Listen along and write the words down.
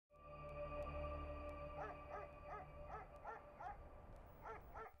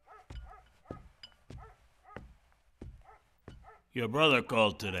Your brother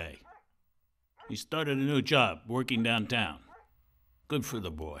called today. He started a new job, working downtown. Good for the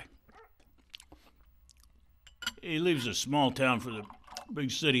boy. He leaves a small town for the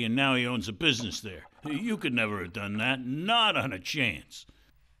big city, and now he owns a business there. You could never have done that, not on a chance.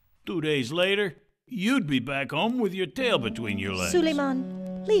 2 days later, you'd be back home with your tail between your legs.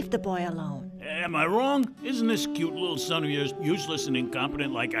 Suleiman, leave the boy alone. Am I wrong? Isn't this cute little son of yours useless and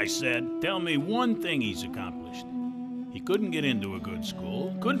incompetent like I said? Tell me one thing he's accomplished. He couldn't get into a good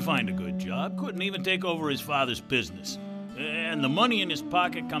school, couldn't find a good job, couldn't even take over his father's business. And the money in his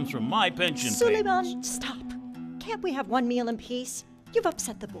pocket comes from my pension Suleiman, payments. stop. Can't we have one meal in peace? You've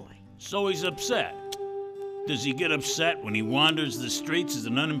upset the boy. So he's upset. Does he get upset when he wanders the streets as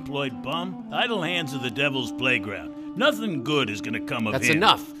an unemployed bum? Idle hands are the devil's playground. Nothing good is gonna come of him. That's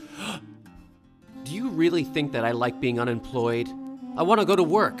enough. Do you really think that I like being unemployed? I want to go to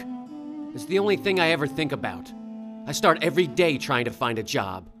work. It's the only thing I ever think about. I start every day trying to find a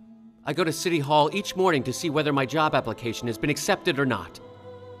job. I go to City Hall each morning to see whether my job application has been accepted or not.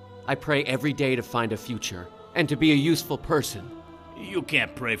 I pray every day to find a future and to be a useful person. You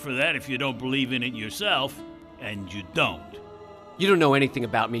can't pray for that if you don't believe in it yourself, and you don't. You don't know anything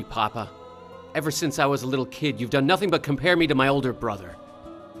about me, Papa. Ever since I was a little kid, you've done nothing but compare me to my older brother.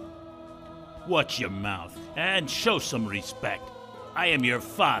 Watch your mouth and show some respect. I am your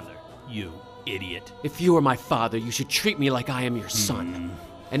father, you idiot. If you were my father, you should treat me like I am your son,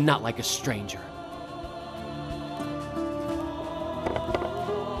 and not like a stranger.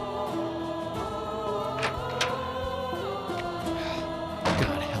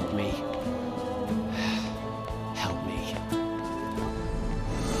 God help me. Help me.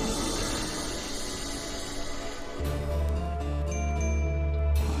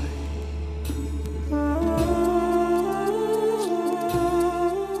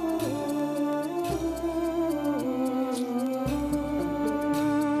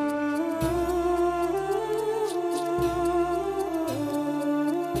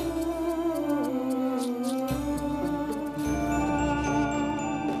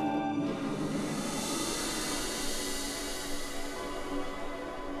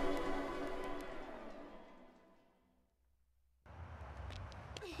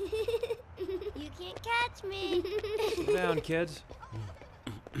 You can't catch me. Slow down, kids.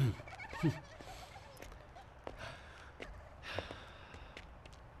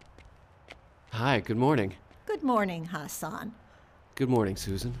 Hi, good morning. Good morning, Hassan. Good morning,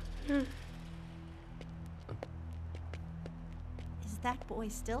 Susan. Is that boy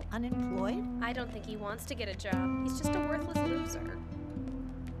still unemployed? I don't think he wants to get a job. He's just a worthless loser.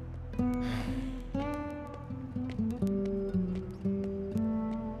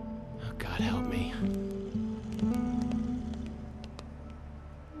 Oh, God help me.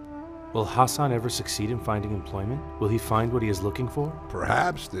 Will Hassan ever succeed in finding employment? Will he find what he is looking for?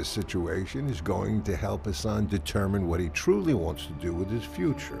 Perhaps this situation is going to help Hassan determine what he truly wants to do with his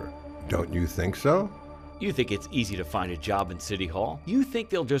future. Don't you think so? You think it's easy to find a job in City Hall? You think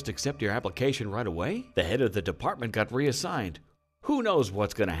they'll just accept your application right away? The head of the department got reassigned. Who knows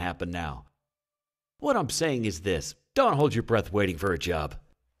what's going to happen now? What I'm saying is this: don't hold your breath waiting for a job.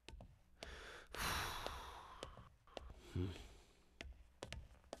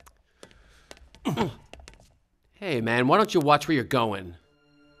 Hey, man, why don't you watch where you're going?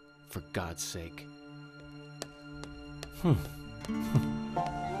 For God's sake.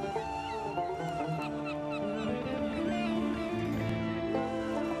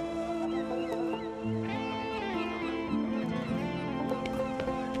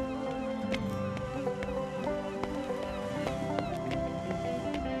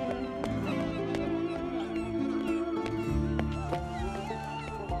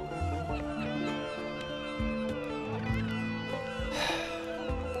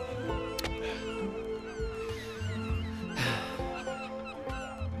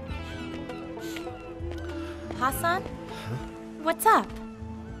 Hassan? What's up?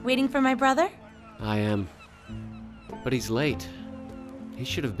 Waiting for my brother? I am. But he's late. He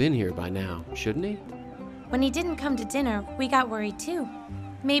should have been here by now, shouldn't he? When he didn't come to dinner, we got worried too.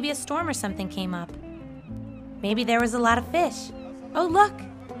 Maybe a storm or something came up. Maybe there was a lot of fish. Oh, look!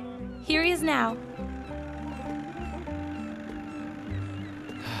 Here he is now.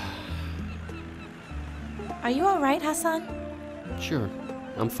 Are you all right, Hassan? Sure,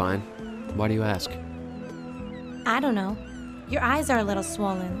 I'm fine. Why do you ask? I don't know. Your eyes are a little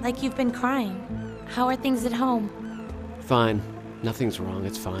swollen, like you've been crying. How are things at home? Fine. Nothing's wrong,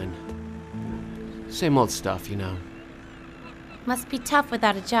 it's fine. Same old stuff, you know. Must be tough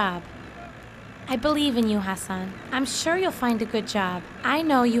without a job. I believe in you, Hassan. I'm sure you'll find a good job. I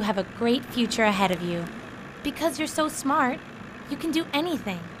know you have a great future ahead of you. Because you're so smart, You can do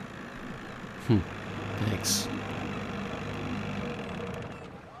anything. Thanks.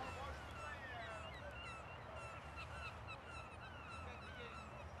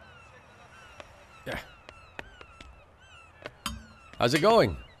 How's it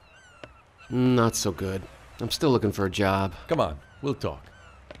going? Not so good. I'm still looking for a job. Come on, we'll talk.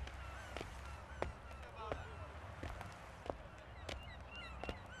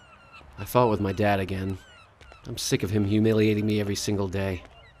 I fought with my dad again. I'm sick of him humiliating me every single day.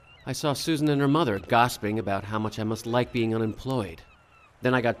 I saw Susan and her mother gossiping about how much I must like being unemployed.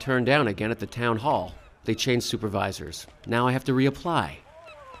 Then I got turned down again at the town hall. They changed supervisors. Now I have to reapply.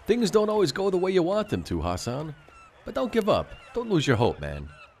 Things don't always go the way you want them to, Hassan. But don't give up. Don't lose your hope, man.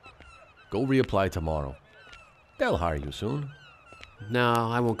 Go reapply tomorrow. They'll hire you soon. No,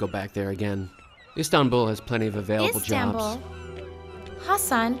 I won't go back there again. Istanbul has plenty of available jobs.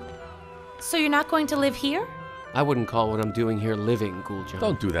 Hassan, so you're not going to live here? I wouldn't call what I'm doing here living, Guljan.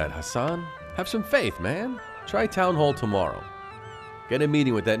 Don't do that, Hassan. Have some faith, man. Try town hall tomorrow. Get a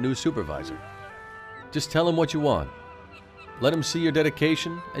meeting with that new supervisor. Just tell him what you want. Let him see your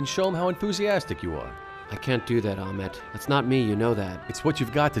dedication and show him how enthusiastic you are. I can't do that, Ahmet. That's not me, you know that. It's what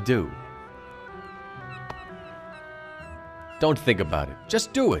you've got to do. Don't think about it.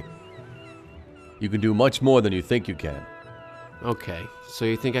 Just do it. You can do much more than you think you can. Okay, so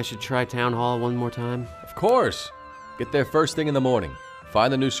you think I should try town hall one more time? Of course. Get there first thing in the morning.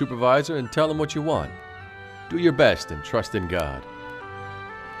 Find the new supervisor and tell him what you want. Do your best and trust in God.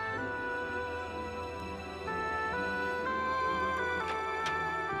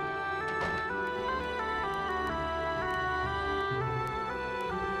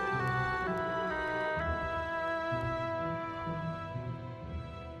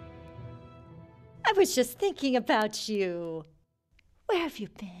 I was just thinking about you. Where have you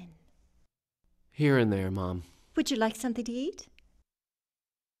been? Here and there, Mom. Would you like something to eat?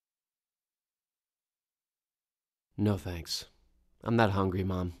 No thanks. I'm not hungry,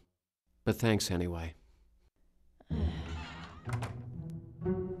 Mom. But thanks anyway.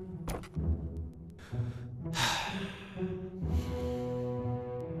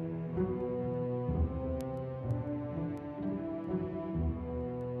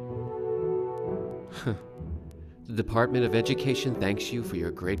 The Department of Education thanks you for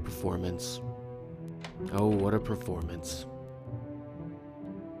your great performance. Oh, what a performance.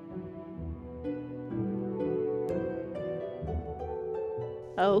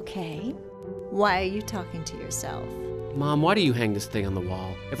 Okay. Why are you talking to yourself? Mom, why do you hang this thing on the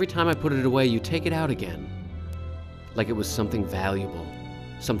wall? Every time I put it away, you take it out again. Like it was something valuable,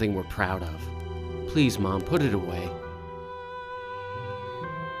 something we're proud of. Please, Mom, put it away.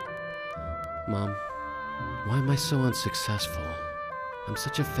 Mom, why am I so unsuccessful? I'm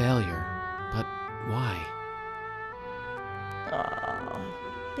such a failure, but why? Oh,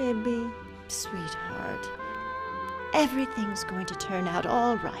 baby, sweetheart. Everything's going to turn out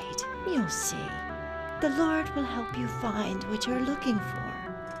all right. You'll see. The Lord will help you find what you're looking for.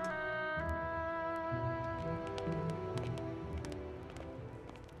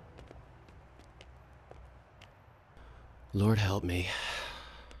 Lord help me.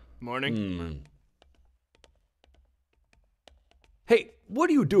 Morning. Hey, what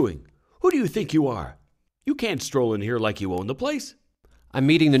are you doing? Who do you think you are? You can't stroll in here like you own the place. I'm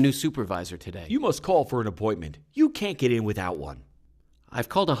meeting the new supervisor today. You must call for an appointment. You can't get in without one. I've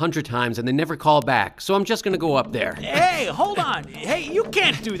called 100 times and they never call back, so I'm just gonna go up there. Hey, hold on. Hey, you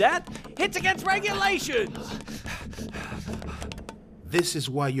can't do that. It's against regulations. This is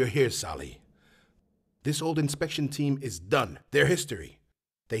why you're here, Salih. This old inspection team is done. They're history.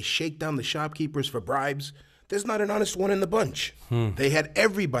 They shake down the shopkeepers for bribes. There's not an honest one in the bunch. They had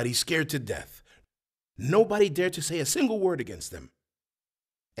everybody scared to death. Nobody dared to say a single word against them.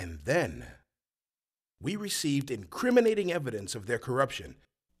 And then we received incriminating evidence of their corruption,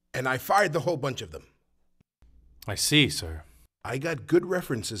 and I fired the whole bunch of them. I see, sir. I got good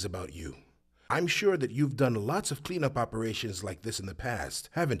references about you. I'm sure that you've done lots of cleanup operations like this in the past,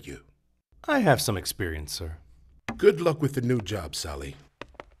 haven't you? I have some experience, sir. Good luck with the new job, Salih.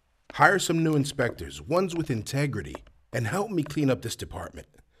 Hire some new inspectors, ones with integrity, and help me clean up this department.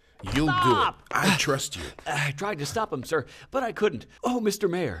 You'll do it. I trust you. I tried to stop him, sir, but I couldn't. Oh, Mr.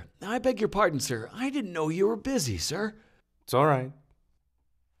 Mayor, I beg your pardon, sir. I didn't know you were busy, sir. It's all right.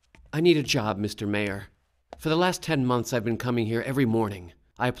 I need a job, Mr. Mayor. For the last 10 months, I've been coming here every morning.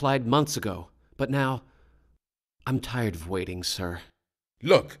 I applied months ago, but now I'm tired of waiting, sir.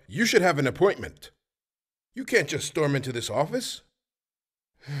 Look, you should have an appointment. You can't just storm into this office.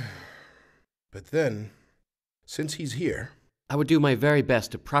 But then, since he's here... I would do my very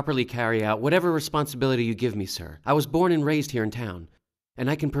best to properly carry out whatever responsibility you give me, sir. I was born and raised here in town,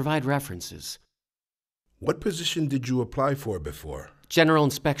 and I can provide references. What position did you apply for before? General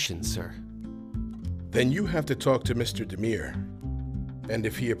inspection, sir. Then you have to talk to Mr. Demir. And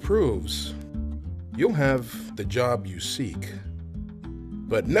if he approves, you'll have the job you seek.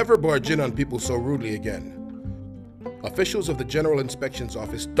 But never barge in on people so rudely again. Officials of the General Inspections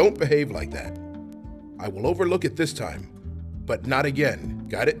Office don't behave like that. I will overlook it this time, but not again.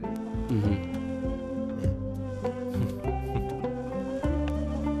 Got it? Mm-hmm.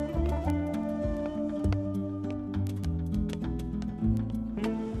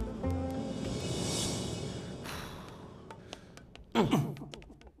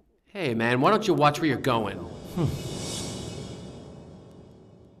 Hey, man, why don't you watch where you're going?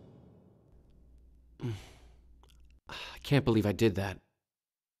 I can't believe I did that.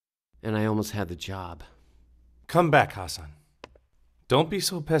 And I almost had the job. Come back, Hassan. Don't be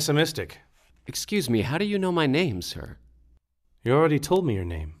so pessimistic. Excuse me, how do you know my name, sir? You already told me your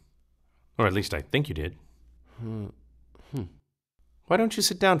name. Or at least I think you did. Why don't you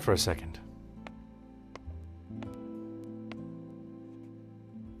sit down for a second?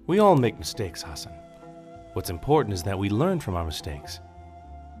 We all make mistakes, Hassan. What's important is that we learn from our mistakes.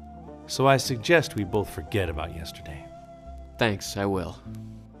 So I suggest we both forget about yesterday. Thanks, I will.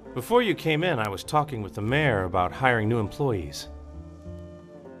 Before you came in, I was talking with the mayor about hiring new employees.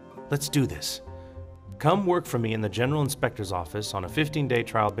 Let's do this. Come work for me in the General Inspector's office on a 15-day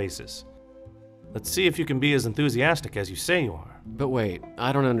trial basis. Let's see if you can be as enthusiastic as you say you are. But wait,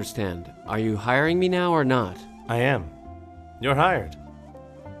 I don't understand. Are you hiring me now or not? I am. You're hired.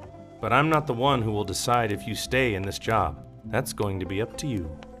 But I'm not the one who will decide if you stay in this job. That's going to be up to you.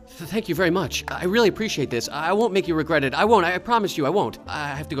 Thank you very much. I really appreciate this. I won't make you regret it. I won't. I promise you I won't. I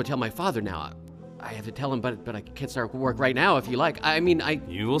have to go tell my father now. I have to tell him, but I can't start work right now if you like.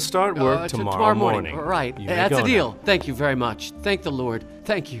 You will start work tomorrow morning. Right. That's a deal. Now. Thank you very much. Thank the Lord.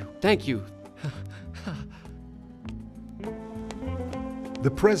 Thank you. Thank you.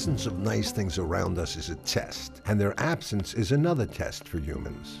 The presence of nice things around us is a test, and their absence is another test for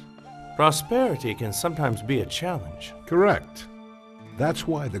humans. Prosperity can sometimes be a challenge. Correct. That's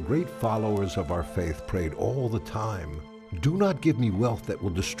why the great followers of our faith prayed all the time, "Do not give me wealth that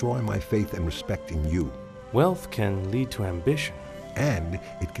will destroy my faith and respect in you." Wealth can lead to ambition. And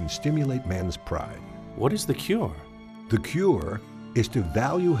it can stimulate man's pride. What is the cure? The cure is to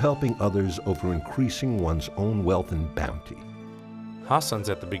value helping others over increasing one's own wealth and bounty. Hassan's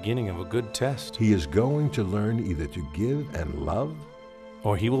at the beginning of a good test. He is going to learn either to give and love,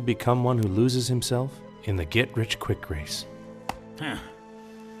 or he will become one who loses himself in the get-rich-quick race. Huh.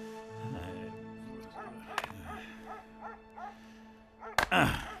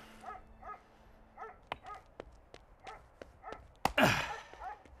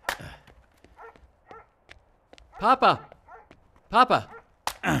 Papa! Papa!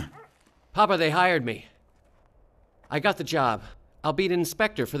 Papa, they hired me. I got the job. I'll be an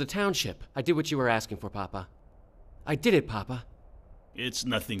inspector for the township. I did what you were asking for, Papa. I did it, Papa. It's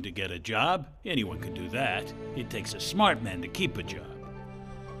nothing to get a job. Anyone can do that. It takes a smart man to keep a job.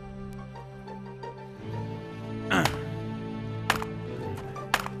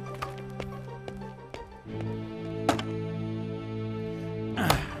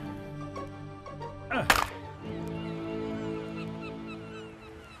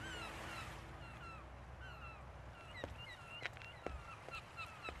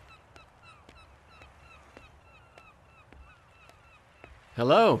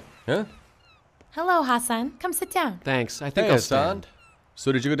 Hello. Huh? Hello, Hassan. Come sit down. Thanks. I think Hey, I'll Hassan. stand.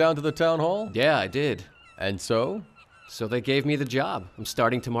 So did you go down to the town hall? Yeah, I did. And so? So they gave me the job. I'm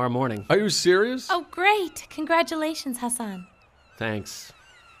starting tomorrow morning. Are you serious? Oh, great. Congratulations, Hassan. Thanks.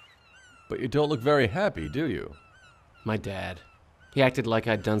 But you don't look very happy, do you? My dad. He acted like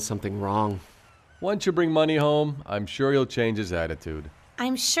I'd done something wrong. Once you bring money home, I'm sure he'll change his attitude.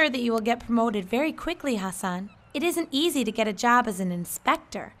 I'm sure that you will get promoted very quickly, Hassan. It isn't easy to get a job as an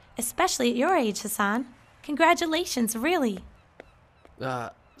inspector, especially at your age, Hassan. Congratulations, really.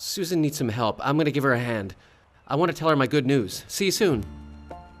 Susan needs some help. I'm gonna give her a hand. I want to tell her my good news. See you soon.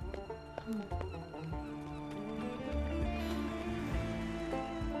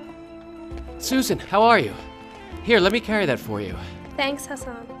 Susan, how are you? Here, let me carry that for you. Thanks,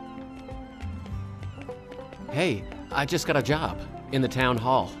 Hassan. Hey, I just got a job in the town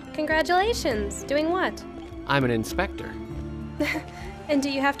hall. Congratulations. Doing what? I'm an inspector. And do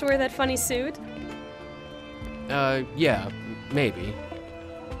you have to wear that funny suit? Yeah, maybe.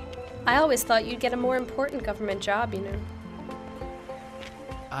 I always thought you'd get a more important government job, you know.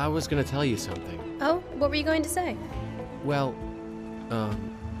 I was gonna tell you something. Oh, what were you going to say? Well,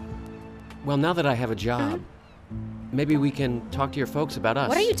 well, now that I have a job, maybe we can talk to your folks about us.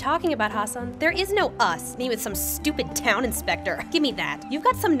 What are you talking about, Hassan? There is no us. Me with some stupid town inspector. Give me that. You've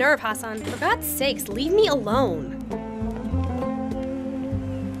got some nerve, Hassan. For God's sakes, leave me alone.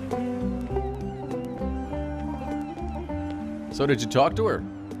 So did you talk to her?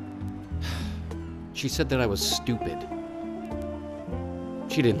 She said that I was stupid.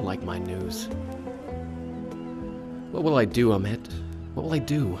 She didn't like my news. What will I do, Ahmet? What will I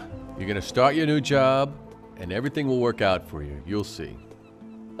do? You're gonna start your new job, and everything will work out for you. You'll see.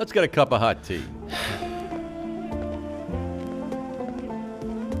 Let's get a cup of hot tea.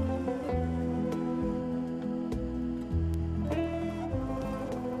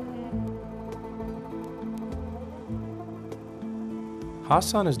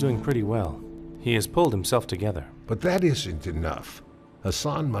 Hassan is doing pretty well. He has pulled himself together. But that isn't enough.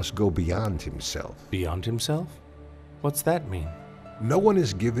 Hassan must go beyond himself. Beyond himself? What's that mean? No one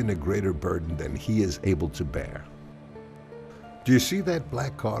is given a greater burden than he is able to bear. Do you see that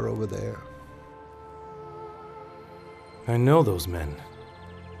black car over there? I know those men.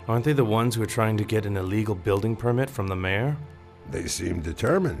 Aren't they the ones who are trying to get an illegal building permit from the mayor? They seem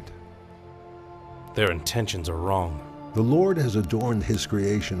determined. Their intentions are wrong. The Lord has adorned his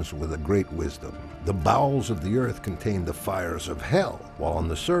creations with a great wisdom. The bowels of the earth contain the fires of hell, while on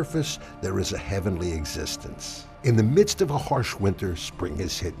the surface there is a heavenly existence. In the midst of a harsh winter, spring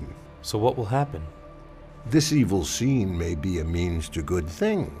is hidden. So what will happen? This evil scene may be a means to good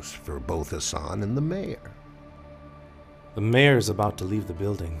things for both Hassan and the mayor. The mayor is about to leave the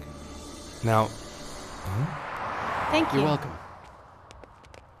building. Now... Thank you. You're welcome.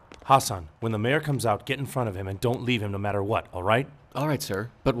 Hassan, when the mayor comes out, get in front of him and don't leave him no matter what, all right? All right, sir.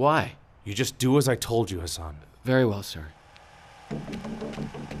 But why? You just do as I told you, Hassan. Very well, sir.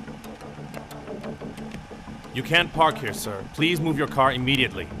 You can't park here, sir. Please move your car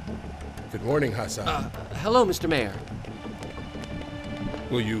immediately. Good morning, Hassan. Hello, Mr. Mayor.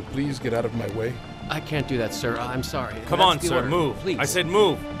 Will you please get out of my way? I can't do that, sir. I'm sorry. Come That's on, the sir, order. move. Please. I said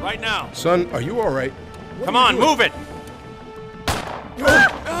move, right now. Son, are you all right? Come on, move it!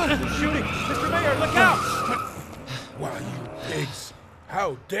 Shooting! Mr. Mayor, look out! Why, you pigs.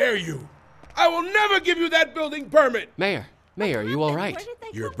 How dare you? I will never give you that building permit! Mayor, are you all right?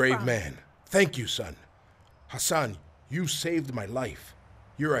 You're a brave man. Thank you, son. Hassan, you saved my life.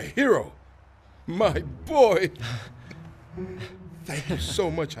 You're a hero. My boy. Thank you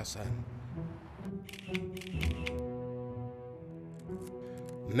so much, Hassan.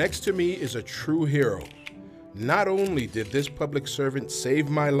 Next to me is a true hero. Not only did this public servant save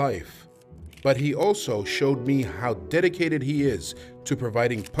my life, but he also showed me how dedicated he is to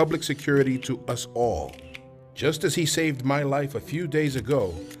providing public security to us all. Just as he saved my life a few days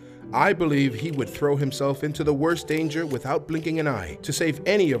ago, I believe he would throw himself into the worst danger without blinking an eye to save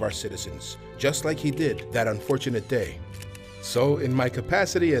any of our citizens, just like he did that unfortunate day. So, in my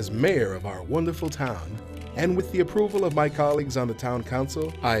capacity as mayor of our wonderful town, and with the approval of my colleagues on the town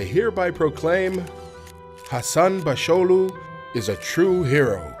council, I hereby proclaim Hassan Basholu is a true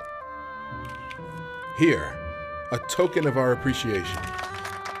hero. Here, a token of our appreciation.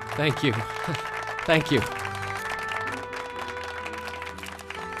 Thank you. Thank you.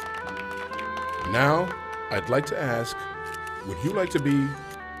 Now, I'd like to ask, would you like to be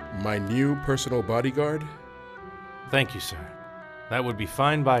my new personal bodyguard? Thank you, sir. That would be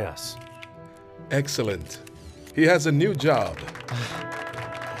fine by us. Excellent. He has a new job.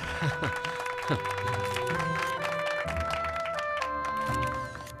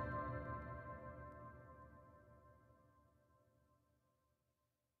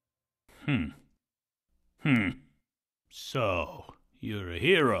 So, you're a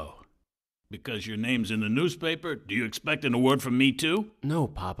hero. Because your name's in the newspaper, do you expect an award from me too? No,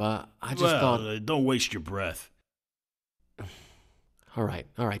 Papa. I just thought... don't waste your breath. All right,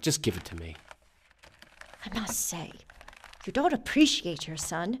 just give it to me. I must say, you don't appreciate your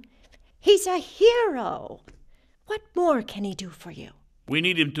son. He's a hero. What more can he do for you? We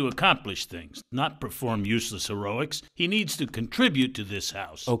need him to accomplish things, not perform useless heroics. He needs to contribute to this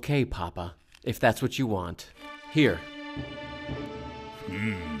house. Okay, Papa, if that's what you want. Here.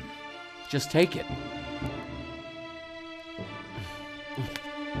 Just take it.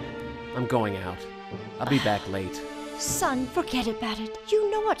 I'm going out. I'll be back late. Son, forget about it. You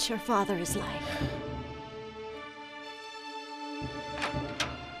know what your father is like.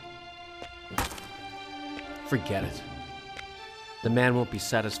 Forget it. The man won't be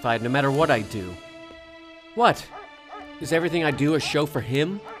satisfied no matter what I do. What? Is everything I do a show for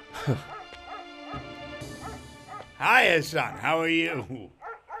him? Hiya, son. How are you?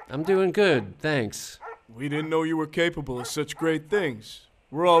 I'm doing good, thanks. We didn't know you were capable of such great things.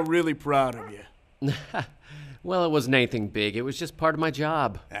 We're all really proud of you. Well, it wasn't anything big. It was just part of my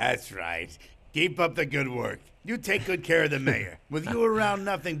job. That's right. Keep up the good work. You take good care of the mayor. With you around,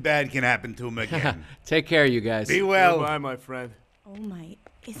 nothing bad can happen to him again. Take care, you guys. Be well. Goodbye, my friend. Oh my,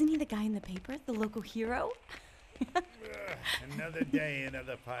 isn't he the guy in the paper, the local hero? Another day,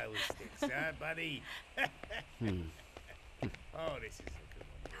 another pile of sticks, huh, buddy? Oh, this is a good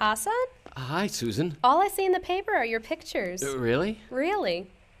one. Hassan? Hi, Susan. All I see in the paper are your pictures. Really?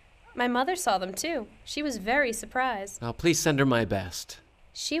 Really? My mother saw them too. She was very surprised. Oh, please send her my best.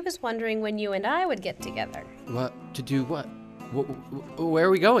 She was wondering when you and I would get together. What? To do what? Where are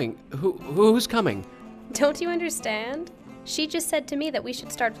we going? Who's coming? Don't you understand? She just said to me that we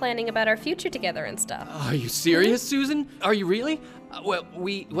should start planning about our future together and stuff. Are you serious, Susan? Are you really?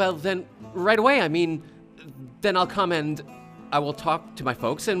 Well, then, right away. I mean, then I'll come and I will talk to my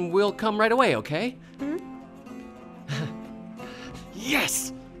folks and we'll come right away, okay? Hmm?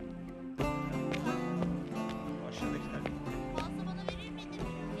 Yes!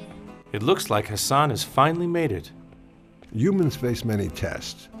 It looks like Hassan has finally made it. Humans face many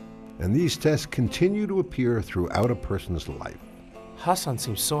tests, and these tests continue to appear throughout a person's life. Hassan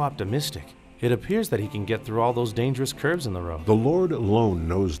seems so optimistic. It appears that he can get through all those dangerous curves in the road. The Lord alone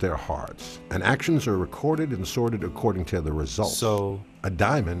knows their hearts, and actions are recorded and sorted according to the results. So, a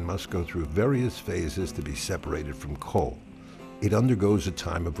diamond must go through various phases to be separated from coal. It undergoes a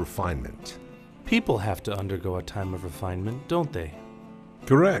time of refinement. people have to undergo a time of refinement, don't they?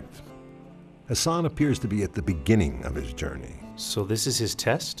 Correct. Hassan appears to be at the beginning of his journey. So this is his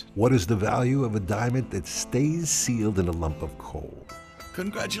test? What is the value of a diamond that stays sealed in a lump of coal?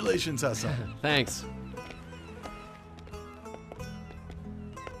 Congratulations, Hassan. Thanks.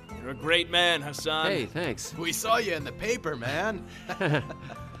 You're a great man, Hassan. Hey, thanks. We saw you in the paper, man.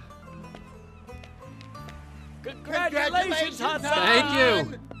 Congratulations, Hassan.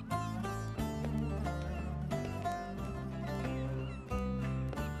 Thank you.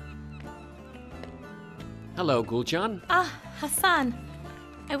 Hello, Gulcan. Ah, Hassan.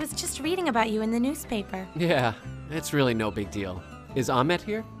 I was just reading about you in the newspaper. Yeah, it's really no big deal. Is Ahmet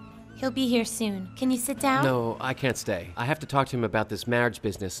here? He'll be here soon. Can you sit down? No, I can't stay. I have to talk to him about this marriage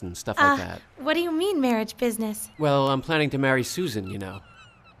business and stuff like that. What do you mean, marriage business? Well, I'm planning to marry Susan, you know.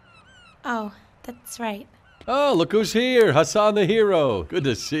 Oh, that's right. Oh, look who's here. Hassan the hero. Good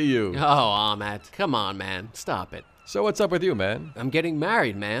to see you. Oh, Ahmet. Come on, man. Stop it. So what's up with you, man? I'm getting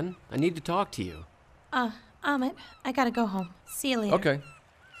married, man. I need to talk to you. Ahmet, I gotta go home. See you later. Okay.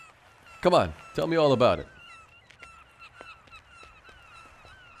 Come on, tell me all about it.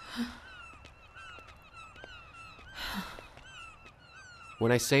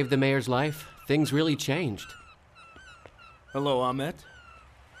 When I saved the mayor's life, things really changed. Hello, Ahmet.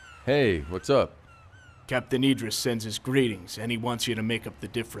 Hey, what's up? Captain Idris sends his greetings, and he wants you to make up the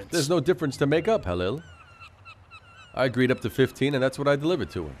difference. There's no difference to make up, Halil. I agreed up to 15, and that's what I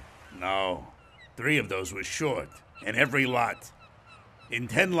delivered to him. No. 3 of those were short, in every lot. In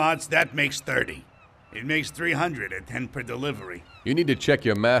 10 lots, that makes 30. It makes 300 at 10 per delivery. You need to check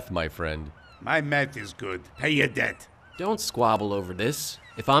your math, my friend. My math is good. Pay your debt. Don't squabble over this.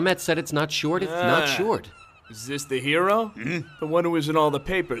 If Ahmet said it's not short, it's not short. Is this the hero? Hmm? The one who was in all the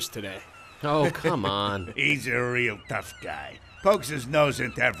papers today. Oh, come on. He's a real tough guy. Pokes his nose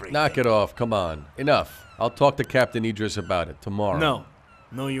into everything. Knock it off, come on. Enough. I'll talk to Captain Idris about it tomorrow.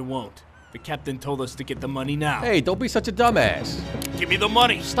 No, you won't. The captain told us to get the money now. Hey, don't be such a dumbass. Give me the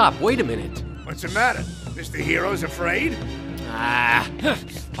money. Stop, wait a minute. What's the matter? Mr. Hero's afraid?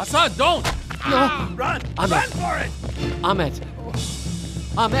 Hassan, don't! No. Run! Ahmet. Run for it! Ahmet,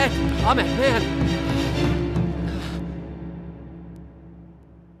 man.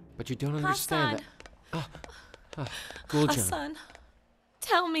 But you don't understand Hassan. that. Gulcan. Hassan,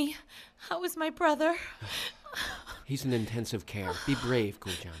 tell me, how is my brother? He's in intensive care. Be brave,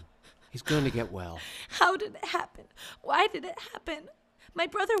 Gulcan. He's going to get well. How did it happen? Why did it happen? My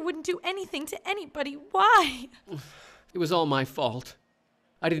brother wouldn't do anything to anybody. Why? It was all my fault.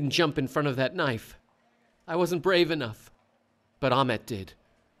 I didn't jump in front of that knife. I wasn't brave enough. But Ahmet did.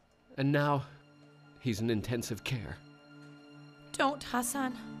 And now, he's in intensive care. Don't,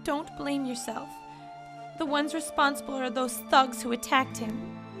 Hassan. Don't blame yourself. The ones responsible are those thugs who attacked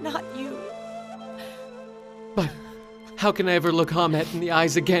him, not you. But how can I ever look Ahmet in the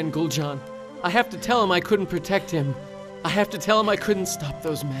eyes again, Gulcan? I have to tell him I couldn't protect him. I have to tell him I couldn't stop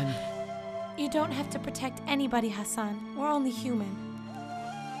those men. You don't have to protect anybody, Hassan. We're only human.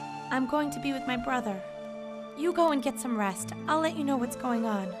 I'm going to be with my brother. You go and get some rest. I'll let you know what's going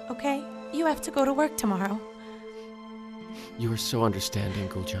on, okay? You have to go to work tomorrow. You are so understanding,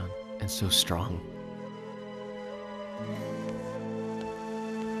 Gulcan, and so strong.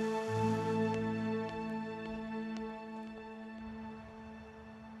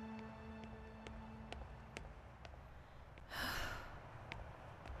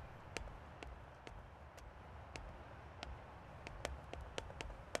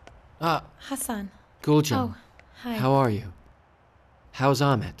 Hassan. Guljan. Oh, hi. How are you? How's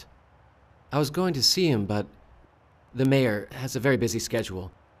Ahmet? I was going to see him, but the mayor has a very busy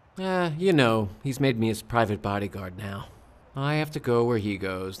schedule. You know, he's made me his private bodyguard now. I have to go where he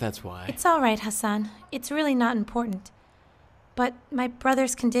goes, that's why. It's all right, Hassan. It's really not important. But my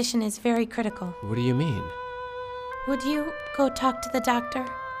brother's condition is very critical. What do you mean? Would you go talk to the doctor?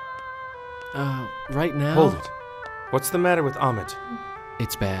 Right now? Hold it. What's the matter with Ahmet?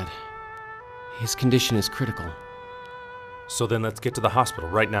 It's bad. His condition is critical. So then let's get to the hospital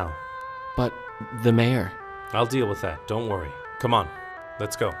right now. But the mayor... I'll deal with that, don't worry. Come on,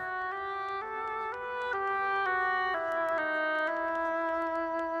 let's go.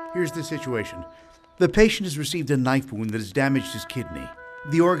 Here's the situation. The patient has received a knife wound that has damaged his kidney.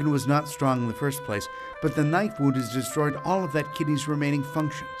 The organ was not strong in the first place, but the knife wound has destroyed all of that kidney's remaining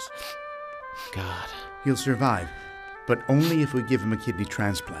functions. God. He'll survive, but only if we give him a kidney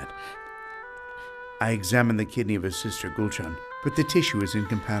transplant. I examined the kidney of his sister Gulcan, but the tissue is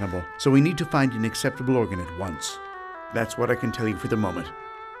incompatible, so we need to find an acceptable organ at once. That's what I can tell you for the moment.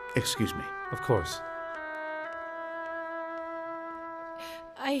 Excuse me. Of course.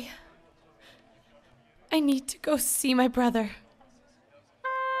 I need to go see my brother.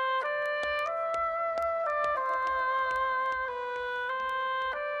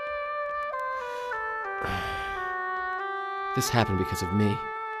 This happened because of me.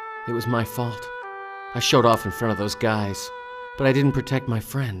 It was my fault. I showed off in front of those guys, but I didn't protect my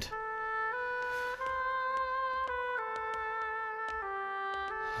friend.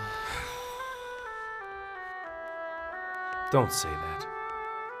 Don't say that.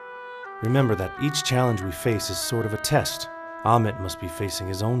 Remember that each challenge we face is sort of a test. Ahmet must be facing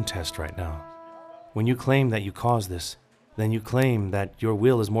his own test right now. When you claim that you caused this, then you claim that your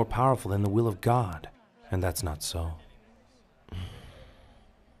will is more powerful than the will of God, and that's not so.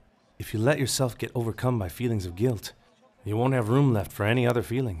 If you let yourself get overcome by feelings of guilt, you won't have room left for any other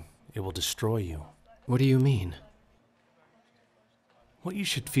feeling. It will destroy you. What do you mean? What you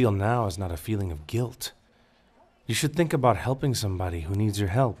should feel now is not a feeling of guilt. You should think about helping somebody who needs your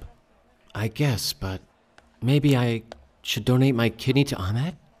help. I guess, but maybe I should donate my kidney to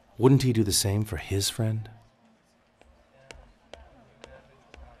Ahmet? Wouldn't he do the same for his friend?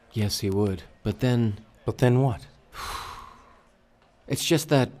 Yes, he would. But then... But then what? It's just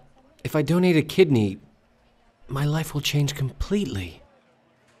that if I donate a kidney, my life will change completely.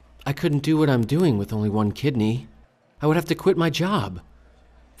 I couldn't do what I'm doing with only one kidney. I would have to quit my job.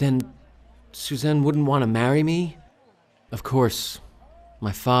 Then Suzanne wouldn't want to marry me. Of course,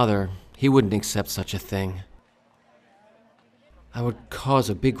 my father, he wouldn't accept such a thing. I would cause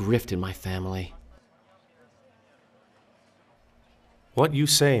a big rift in my family. What you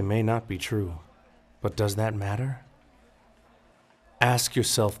say may not be true, but does that matter? Ask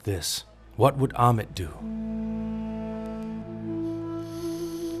yourself this: what would Ahmet do?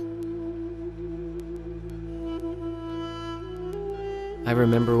 I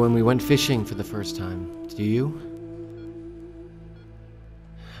remember when we went fishing for the first time. Do you?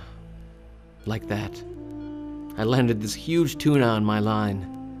 Like that. I landed this huge tuna on my line.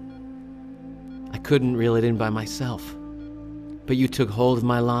 I couldn't reel it in by myself, but you took hold of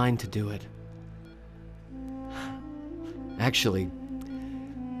my line to do it. Actually,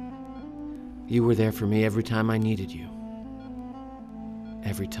 you were there for me every time I needed you.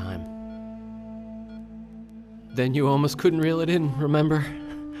 Every time. Then you almost couldn't reel it in, remember?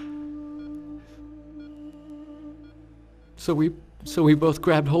 So we both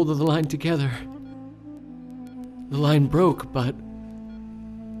grabbed hold of the line together. The line broke, but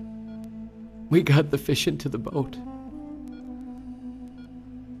we got the fish into the boat.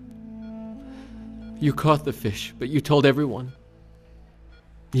 You caught the fish, but you told everyone.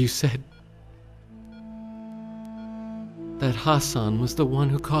 You said that Hassan was the one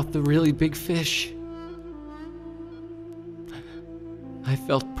who caught the really big fish. I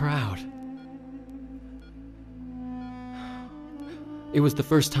felt proud. It was the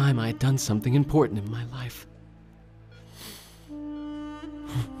first time I had done something important in my life.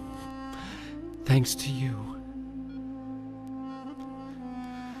 Thanks to you.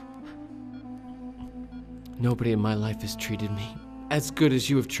 Nobody in my life has treated me as good as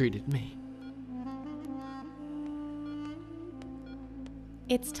you have treated me.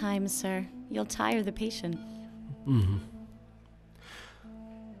 It's time, sir. You'll tire the patient.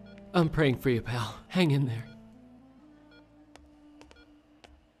 I'm praying for you, pal. Hang in there.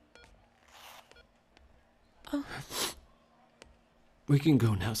 We can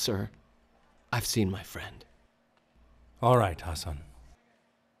go now, sir. I've seen my friend. All right, Hassan.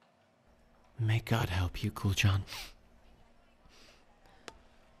 May God help you, Gulcan.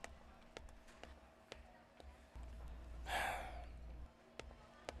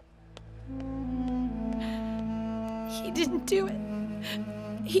 He didn't do it.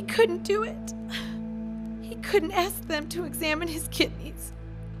 He couldn't do it. He couldn't ask them to examine his kidneys.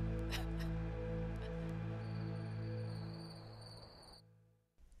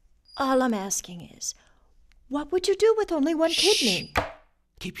 All I'm asking is, what would you do with only one kidney?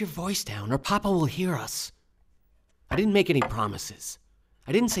 Keep your voice down, or Papa will hear us. I didn't make any promises.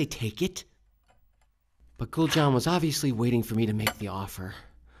 I didn't say take it. But Gulcan was obviously waiting for me to make the offer.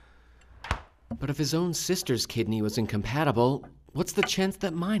 But if his own sister's kidney was incompatible, what's the chance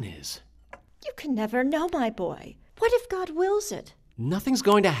that mine is? You can never know, my boy. What if God wills it? Nothing's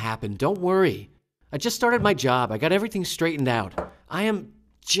going to happen, don't worry. I just started my job, I got everything straightened out. I am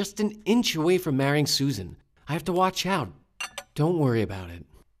just an inch away from marrying Susan. I have to watch out. Don't worry about it.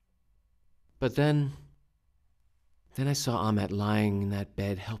 But then I saw Ahmet lying in that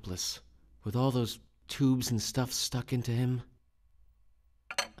bed helpless, with all those tubes and stuff stuck into him.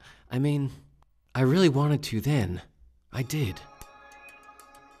 I mean, I really wanted to then. I did.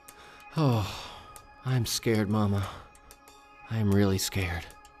 Oh, I'm scared, Mama. I'm really scared.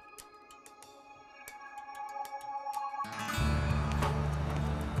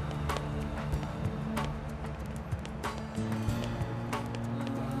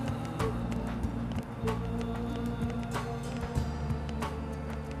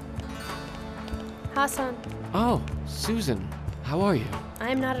 Hassan. Oh, Susan, how are you? I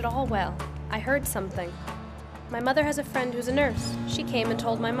am not at all well. I heard something. My mother has a friend who's a nurse. She came and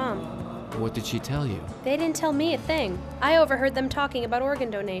told my mom. What did she tell you? They didn't tell me a thing. I overheard them talking about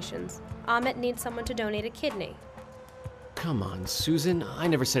organ donations. Ahmet needs someone to donate a kidney. Come on, Susan. I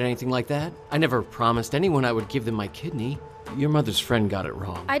never said anything like that. I never promised anyone I would give them my kidney. Your mother's friend got it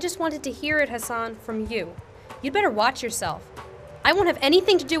wrong. I just wanted to hear it, Hassan, from you. You'd better watch yourself. I won't have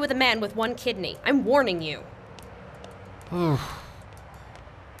anything to do with a man with one kidney. I'm warning you.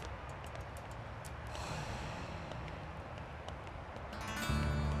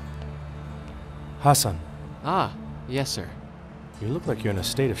 Hassan. Ah, yes, sir. You look like you're in a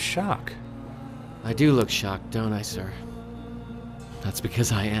state of shock. I do look shocked, don't I, sir? That's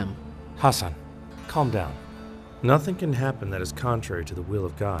because I am. Hassan, calm down. Nothing can happen that is contrary to the will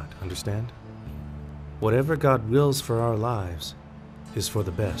of God, understand? Whatever God wills for our lives is for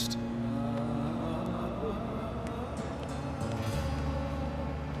the best.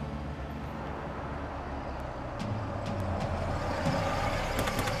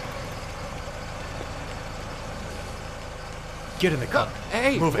 Get in the car.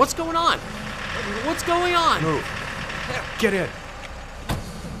 Hey, Move it. what's going on? What's going on? Move. Get in.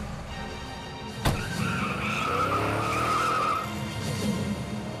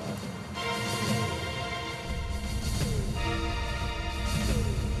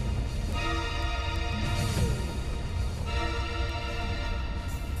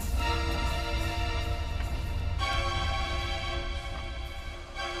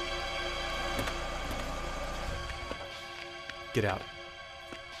 Get out.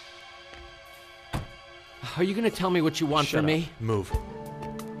 Are you gonna tell me what you want Shut from up. me? Move.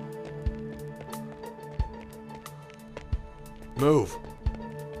 Move.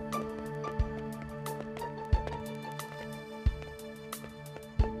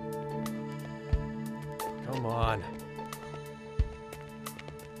 Come on.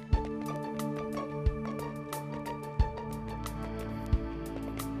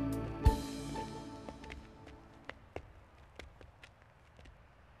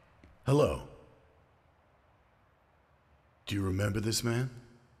 Hello. Do you remember this man?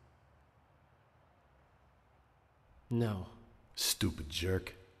 No. Stupid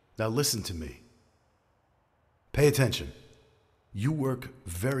jerk. Now listen to me. Pay attention. You work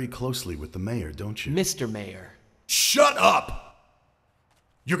very closely with the mayor, don't you? Mr. Mayor. Shut up!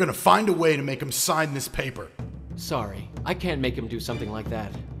 You're gonna find a way to make him sign this paper. Sorry, I can't make him do something like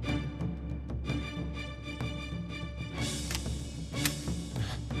that.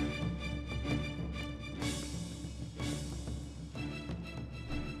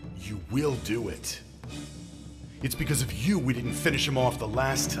 You will do it. It's because of you we didn't finish him off the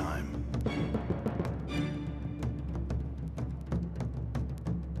last time.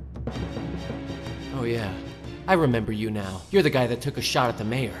 Oh yeah, I remember you now. You're the guy that took a shot at the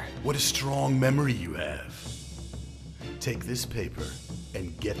mayor. What a strong memory you have. Take this paper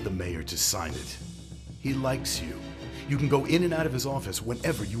and get the mayor to sign it. He likes you. You can go in and out of his office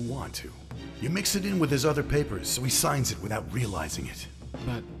whenever you want to. You mix it in with his other papers so he signs it without realizing it.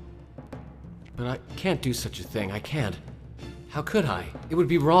 But I can't do such a thing. I can't. How could I? It would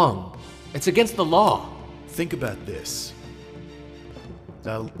be wrong. It's against the law. Think about this.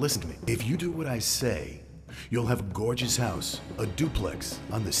 Now, listen to me. If you do what I say, you'll have a gorgeous house, a duplex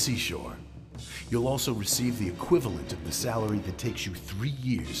on the seashore. You'll also receive the equivalent of the salary that takes you 3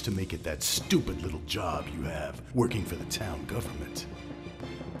 years to make it that stupid little job you have working for the town government.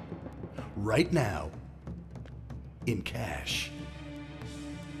 Right now, in cash.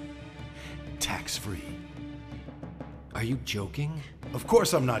 Tax-free. Are you joking? Of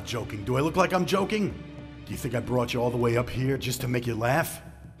course I'm not joking. Do I look like I'm joking? Do you think I brought you all the way up here just to make you laugh?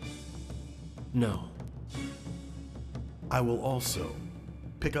 No. I will also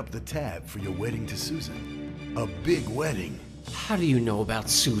pick up the tab for your wedding to Susan. A big wedding. How do you know about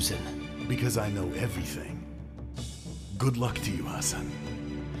Susan? Because I know everything. Good luck to you, Hassan.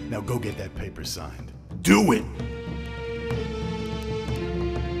 Now go get that paper signed. Do it!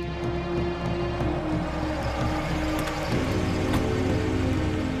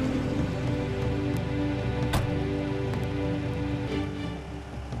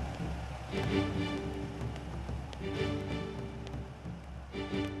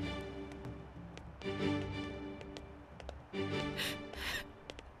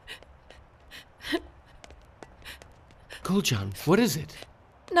 Gulcan, what is it?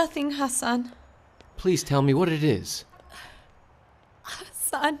 Nothing, Hassan. Please tell me what it is.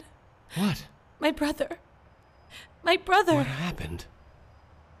 Hassan. What? My brother. My brother. What happened?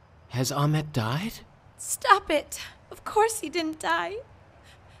 Has Ahmet died? Stop it. Of course he didn't die.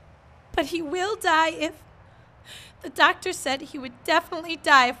 But he will die if... The doctor said he would definitely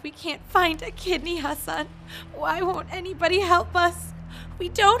die if we can't find a kidney, Hassan. Why won't anybody help us? We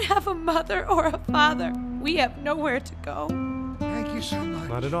don't have a mother or a father. We have nowhere to go. Thank you so much.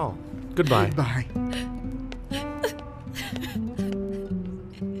 Not at all. Goodbye. Goodbye.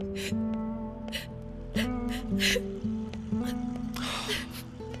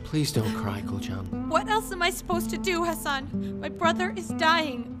 Please don't cry, Gulcan. What else am I supposed to do, Hassan? My brother is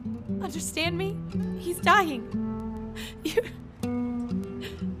dying. Understand me? He's dying. You...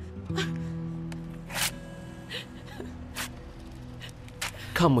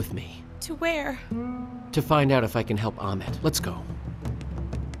 Come with me. To where? To find out if I can help Ahmet. Let's go.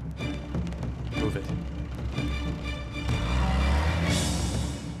 Move it.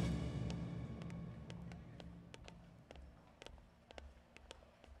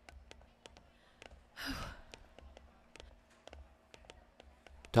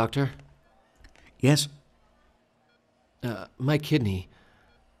 Doctor? Yes? My kidney.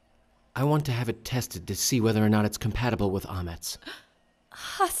 I want to have it tested to see whether or not it's compatible with Ahmet's.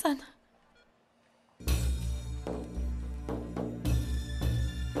 Hassan.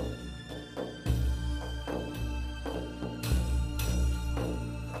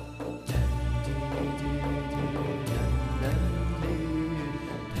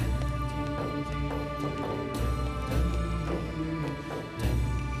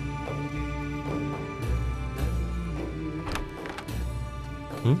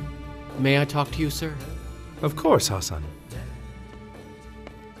 May I talk to you, sir? Of course, Hassan.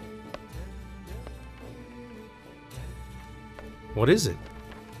 What is it?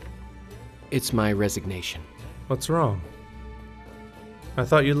 It's my resignation. What's wrong? I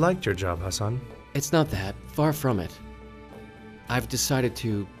thought you liked your job, Hassan. It's not that. Far from it. I've decided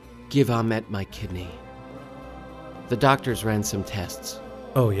to give Ahmet my kidney. The doctors ran some tests.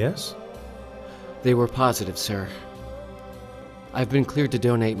 Oh, yes? They were positive, sir. I've been cleared to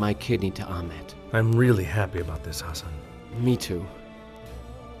donate my kidney to Ahmet. I'm really happy about this, Hassan. Me too.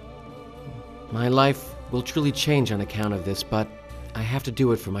 My life will truly change on account of this, but I have to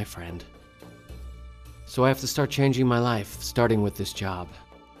do it for my friend. So I have to start changing my life, starting with this job.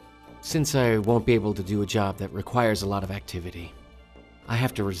 Since I won't be able to do a job that requires a lot of activity, I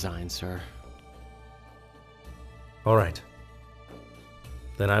have to resign, sir. All right.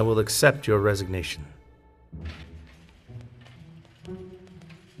 Then I will accept your resignation.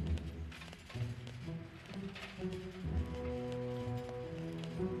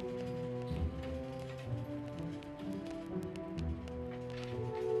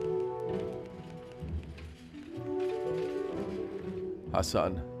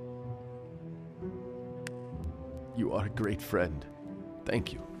 Hassan, you are a great friend.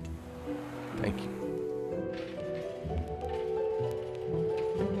 Thank you. Thank you.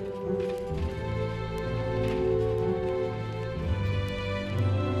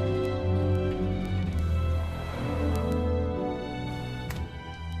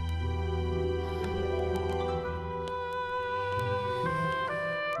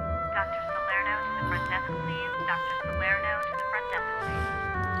 Dr.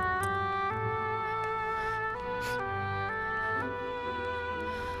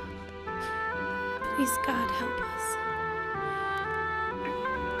 Please, God, help us.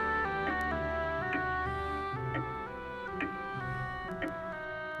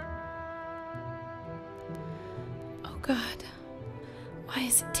 Oh, God. Why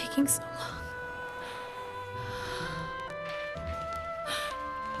is it taking so long?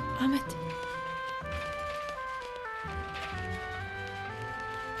 Ahmed.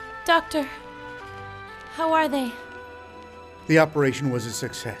 Doctor, how are they? The operation was a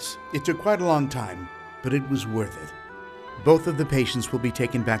success. It took quite a long time, but it was worth it. Both of the patients will be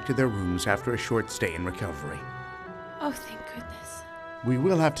taken back to their rooms after a short stay in recovery. Oh, thank goodness. We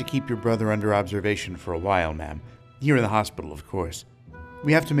will have to keep your brother under observation for a while, ma'am. Here in the hospital, of course.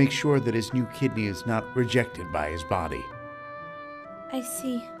 We have to make sure that his new kidney is not rejected by his body. I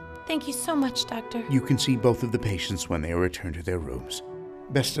see. Thank you so much, Doctor. You can see both of the patients when they are returned to their rooms.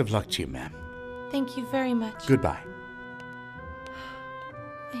 Best of luck to you, ma'am. Thank you very much. Goodbye.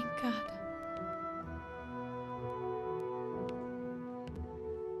 Thank God.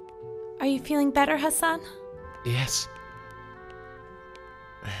 Are you feeling better, Hassan? Yes.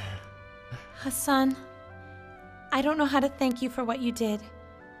 Hassan, I don't know how to thank you for what you did.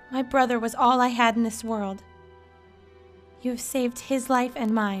 My brother was all I had in this world. You have saved his life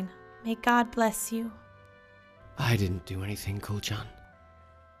and mine. May God bless you. I didn't do anything, Gulcan.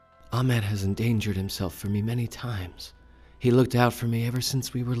 Ahmed has endangered himself for me many times. He looked out for me ever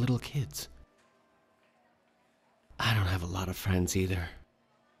since we were little kids. I don't have a lot of friends either.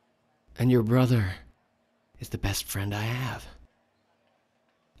 And your brother is the best friend I have.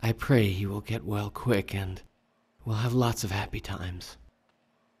 I pray he will get well quick and we'll have lots of happy times.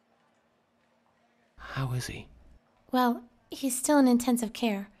 How is he? Well, he's still in intensive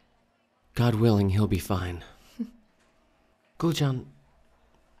care. God willing, he'll be fine. Gulcan,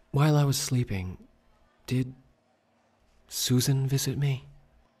 while I was sleeping, did Susan visit me?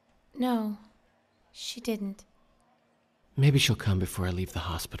 No, she didn't. Maybe she'll come before I leave the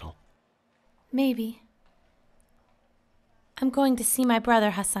hospital. Maybe. I'm going to see my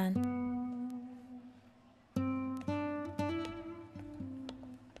brother, Hassan.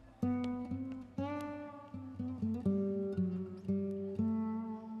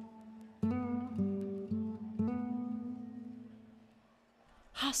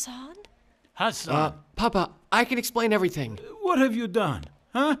 Hassan? Hassan, Papa, I can explain everything. what have you done?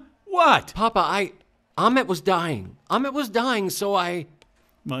 Huh? What? Papa, Ahmet was dying. Ahmet was dying, so I...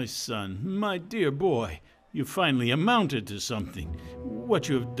 My son, my dear boy, you finally amounted to something. What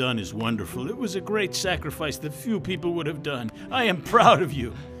you have done is wonderful. It was a great sacrifice that few people would have done. I am proud of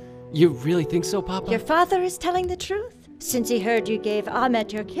you. You really think so, Papa? Your father is telling the truth. Since he heard you gave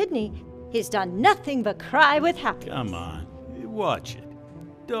Ahmet your kidney, he's done nothing but cry with happiness. Come on, watch it.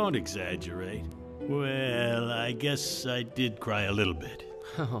 Don't exaggerate. Well, I guess I did cry a little bit.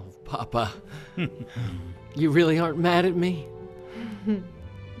 Oh, Papa. You really aren't mad at me?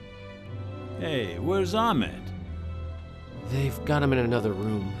 Hey, where's Ahmed? They've got him in another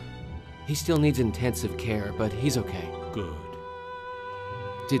room. He still needs intensive care, but he's okay. Good.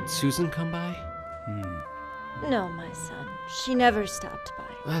 Did Susan come by? No, my son. She never stopped by.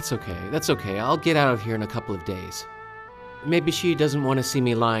 That's okay. I'll get out of here in a couple of days. Maybe she doesn't want to see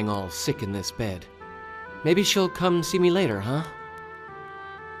me lying all sick in this bed. Maybe she'll come see me later, huh?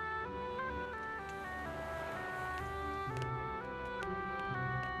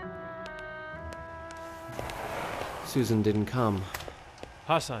 Susan didn't come.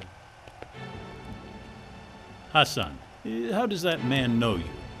 Hassan. Hassan, how does that man know you?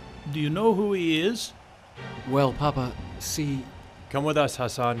 Do you know who he is? Well, Papa, see... Come with us,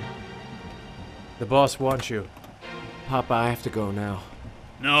 Hassan. The boss wants you. Papa, I have to go now.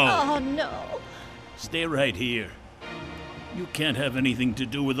 No. Oh, no. Stay right here. You can't have anything to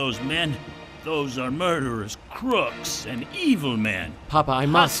do with those men. Those are murderers, crooks, and evil men. Papa, I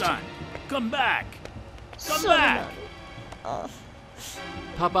must... Hassan, come back. Come Solomon. back. Oh.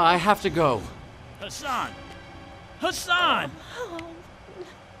 Papa, I have to go. Hassan. Hassan.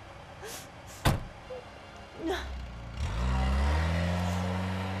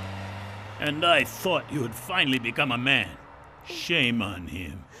 And I thought you had finally become a man. Shame on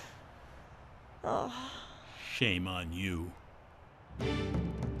him. Oh. Shame on you.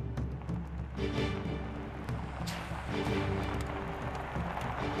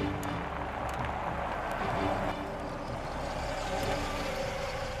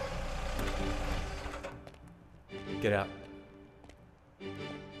 Get out.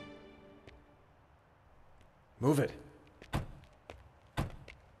 Move it.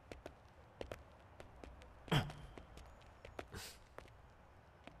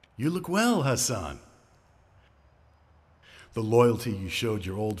 You look well, Hassan. The loyalty you showed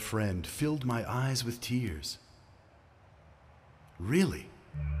your old friend filled my eyes with tears. Really?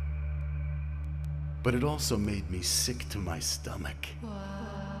 But it also made me sick to my stomach.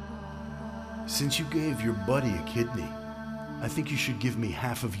 Since you gave your buddy a kidney, I think you should give me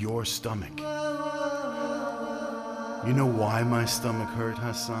half of your stomach. You know why my stomach hurt,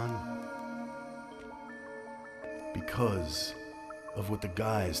 Hassan? Because of what the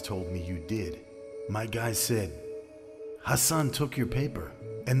guys told me you did. My guys said, Hassan took your paper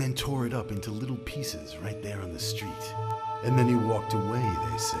and then tore it up into little pieces right there on the street. And then he walked away,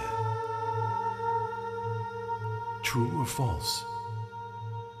 they said. True or false?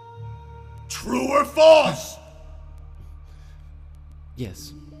 True or false?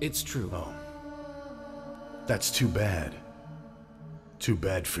 Yes, it's true. Oh. That's too bad. Too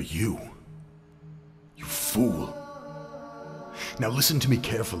bad for you. You fool. Now listen to me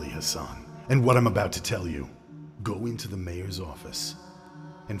carefully, Hassan, and what I'm about to tell you. Go into the mayor's office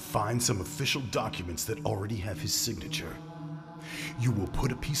and find some official documents that already have his signature. You will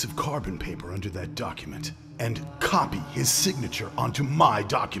put a piece of carbon paper under that document and copy his signature onto my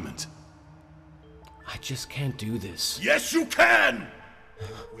document. I just can't do this. Yes, you can!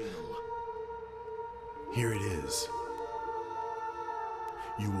 Here it is.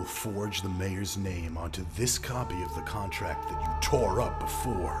 You will forge the mayor's name onto this copy of the contract that you tore up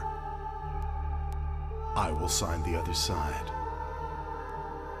before. I will sign the other side.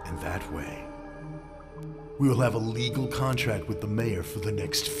 And that way, we will have a legal contract with the mayor for the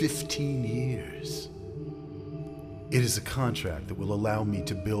next 15 years. It is a contract that will allow me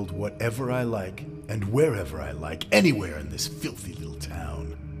to build whatever I like and wherever I like, anywhere in this filthy little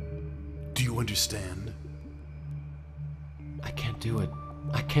town. Do you understand? I can't do it.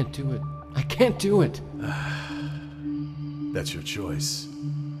 I can't do it. I can't do it. That's your choice.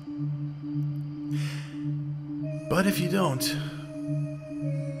 But if you don't,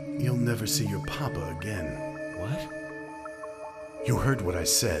 you'll never see your papa again. What? You heard what I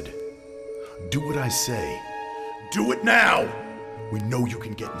said. Do what I say. Do it now! We know you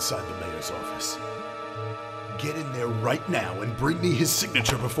can get inside the mayor's office. Get in there right now and bring me his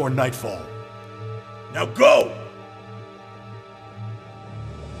signature before nightfall. Now go!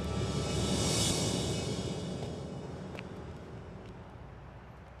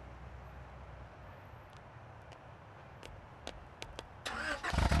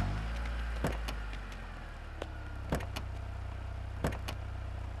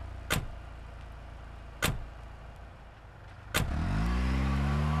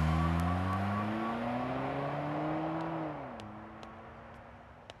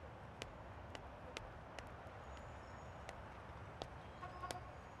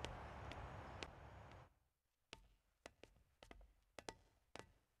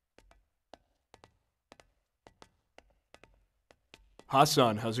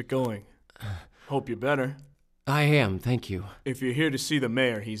 Hassan, how's it going? Hope you're better. I am, thank you. If you're here to see the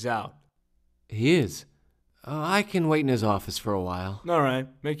mayor, he's out. He is? I can wait in his office for a while. All right,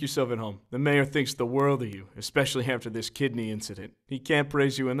 make yourself at home. The mayor thinks the world of you, especially after this kidney incident. He can't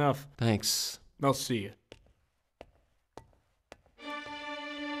praise you enough. Thanks. I'll see you.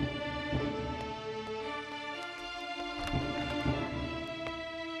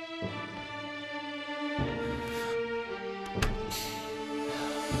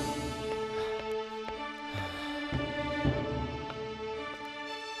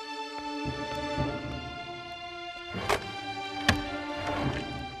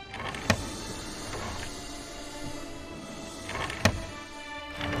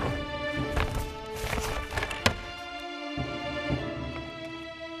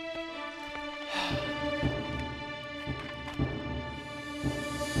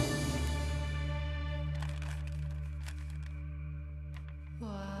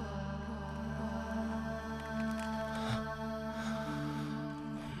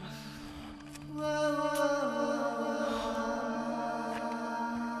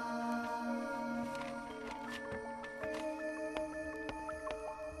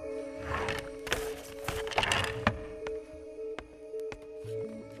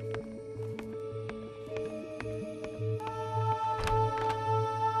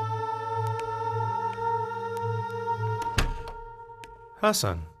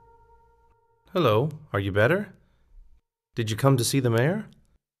 Hassan. Hello, are you better? Did you come to see the mayor?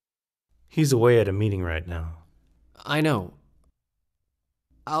 He's away at a meeting right now. I know.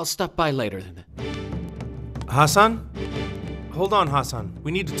 I'll stop by later then. Hassan? Hold on, Hassan.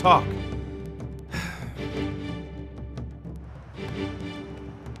 We need to talk.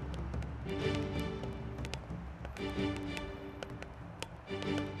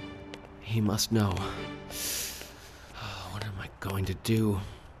 He must know. What going to do?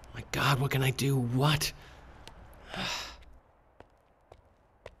 My God, what can I do? What?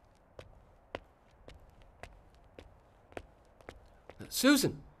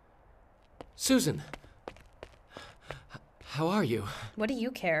 Susan! Susan! How are you? What do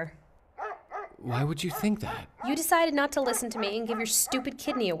you care? Why would you think that? You decided not to listen to me and give your stupid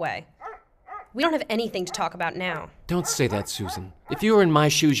kidney away. We don't have anything to talk about now. Don't say that, Susan. If you were in my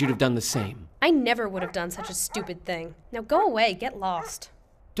shoes, you'd have done the same. I never would have done such a stupid thing. Now go away, get lost.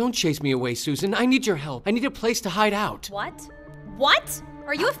 Don't chase me away, Susan. I need your help. I need a place to hide out. What? What?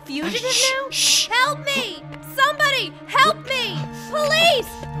 Are you a fugitive now? Shh. Help me! Somebody! Help me! Police!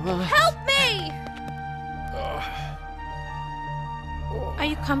 Help me! Are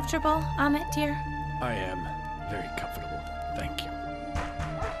you comfortable, Ahmet, dear? I am very comfortable. Thank you.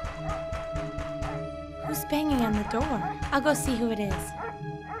 Who's banging on the door? I'll go see who it is.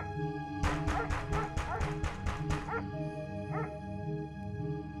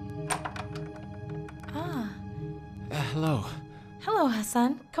 Ah. Hello. Hello,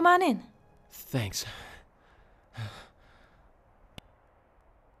 Hassan. Come on in. Thanks.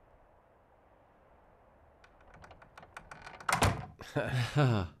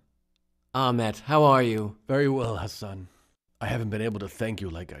 Ahmet, how are you? Very well, Hassan. I haven't been able to thank you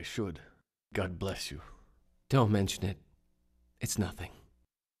like I should. God bless you. Don't mention it. It's nothing.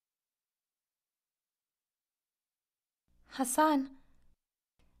 Hassan,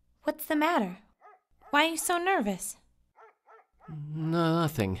 what's the matter? Why are you so nervous?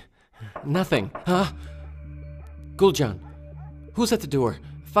 Nothing. Nothing. Gulcan, who's at the door?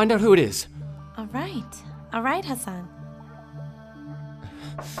 Find out who it is. All right, Hassan.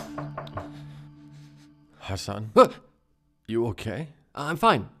 Hassan? You okay? I'm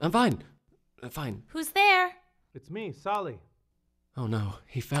fine. Fine. Who's there? It's me, Salih. Oh no,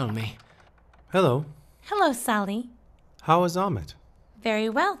 he found me. Hello. Hello, Salih. How is Ahmet? Very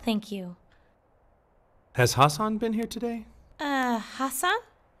well, thank you. Has Hassan been here today? Hassan?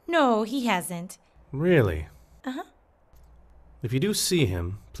 No, he hasn't. Really? Uh-huh. If you do see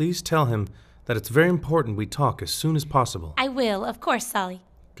him, please tell him that it's very important we talk as soon as possible. I will, of course, Salih.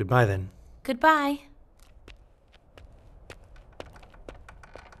 Goodbye then. Goodbye.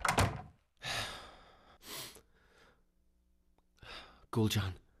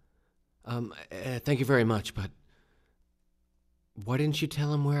 Gulcan, thank you very much, but why didn't you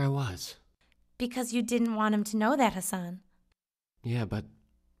tell him where I was? Because you didn't want him to know that, Hassan. Yeah, but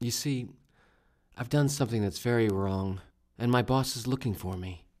you see, I've done something that's very wrong, and my boss is looking for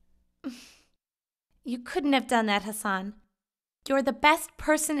me. You couldn't have done that, Hassan. You're the best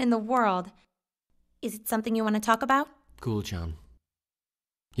person in the world. Is it something you want to talk about? Gulcan,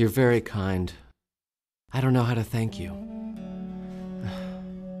 you're very kind. I don't know how to thank you.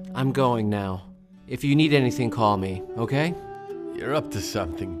 I'm going now. If you need anything, call me, okay? You're up to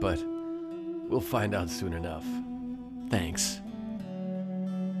something, but we'll find out soon enough. Thanks.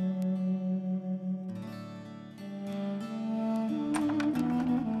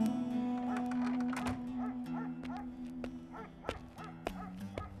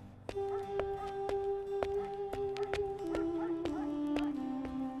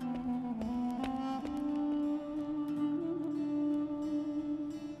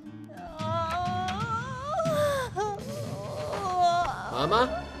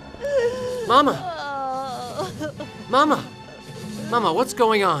 Mama? Mama, what's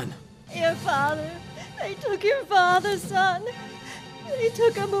going on? Your father. They took your father, son. They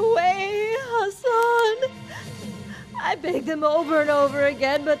took him away, Hassan. I begged them over and over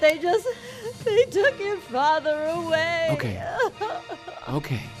again, but they took your father away. Okay,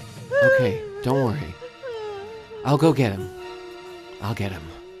 don't worry. I'll go get him. I'll get him.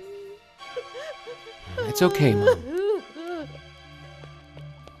 It's okay, Mom.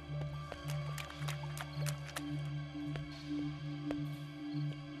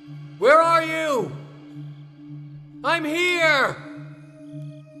 Where are you? I'm here!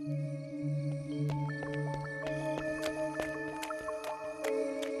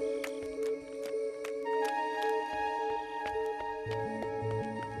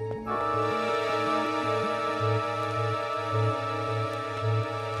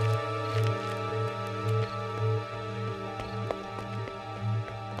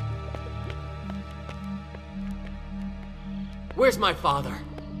 Where's my father?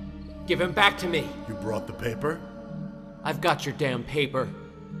 Give him back to me. You brought the paper? I've got your damn paper.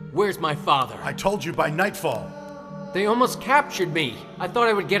 Where's my father? I told you by nightfall. They almost captured me. I thought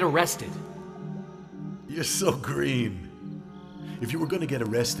I would get arrested. You're so green. If you were gonna get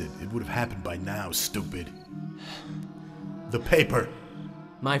arrested, it would have happened by now, stupid. The paper.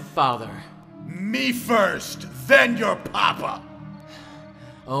 My father. Me first, then your papa.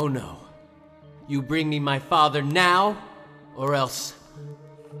 Oh no. You bring me my father now, or else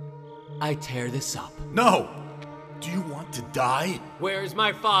I tear this up. No! Do you want to die? Where is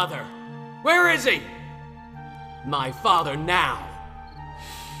my father? Where is he? My father now.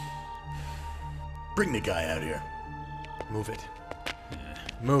 Bring the guy out here. Move it.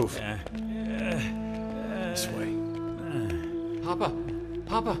 Move. This way. Papa.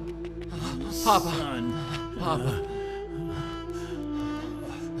 Papa. Papa. Son. Papa.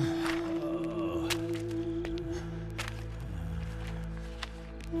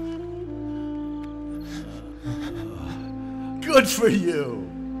 Good for you!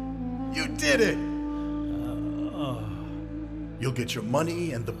 You did it! You'll get your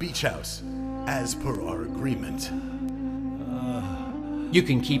money and the beach house, as per our agreement. You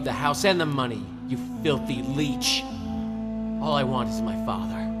can keep the house and the money, you filthy leech. All I want is my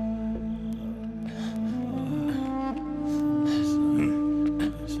father.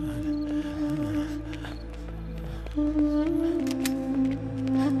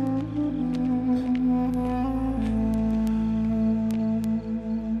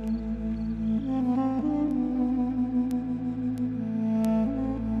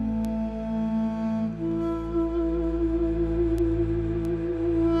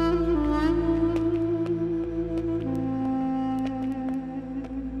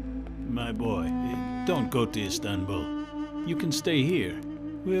 My boy, don't go to Istanbul. You can stay here.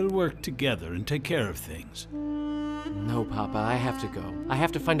 We'll work together and take care of things. No, Papa, I have to go. I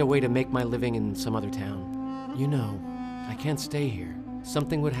have to find a way to make my living in some other town. You know, I can't stay here.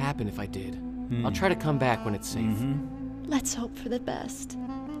 Something would happen if I did. I'll try to come back when it's safe. Let's hope for the best.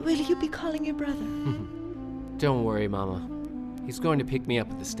 Will you be calling your brother? Don't worry, Mama. He's going to pick me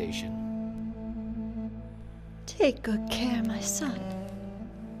up at the station. Take good care, my son.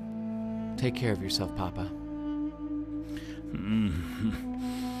 Take care of yourself, Papa.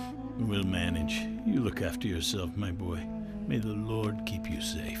 We'll manage. You look after yourself, my boy. May the Lord keep you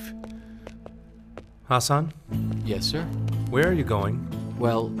safe. Hassan? Yes, sir? Where are you going?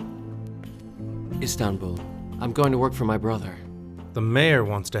 Well, Istanbul. I'm going to work for my brother. The mayor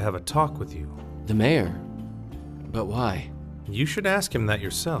wants to have a talk with you. The mayor? But why? You should ask him that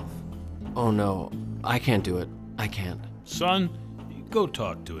yourself. Oh no, I can't do it. I can't. Son, go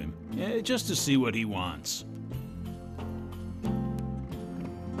talk to him, just to see what he wants.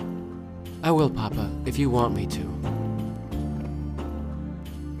 I will, Papa, if you want me to.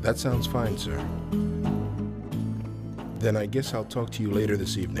 That sounds fine, sir. Then I guess I'll talk to you later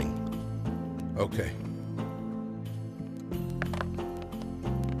this evening. Okay.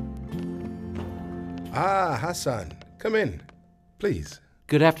 Ah, Hassan, come in, please.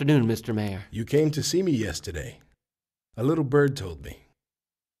 Good afternoon, Mr. Mayor. You came to see me yesterday. A little bird told me.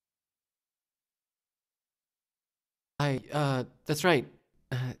 That's right.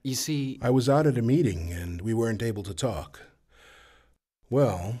 You see... I was out at a meeting and we weren't able to talk.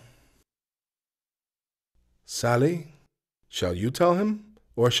 Well... Salih, shall you tell him,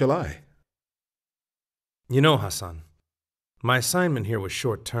 or shall I? You know, Hassan, my assignment here was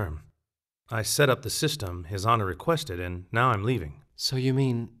short-term. I set up the system His Honor requested, and now I'm leaving. So you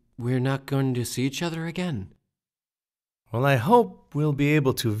mean we're not going to see each other again? Well, I hope we'll be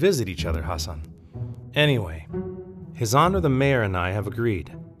able to visit each other, Hassan. Anyway, His Honor the Mayor and I have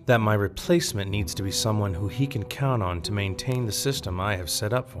agreed that my replacement needs to be someone who he can count on to maintain the system I have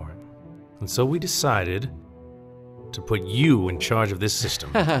set up for him. And so we decided to put you in charge of this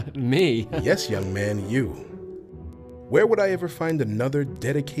system. Me? Yes, young man, you. Where would I ever find another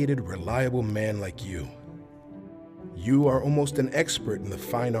dedicated, reliable man like you? You are almost an expert in the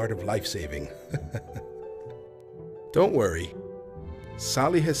fine art of life-saving. Don't worry.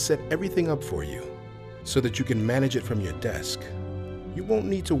 Salih has set everything up for you so that you can manage it from your desk. You won't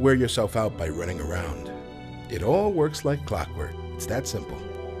need to wear yourself out by running around. It all works like clockwork. It's that simple.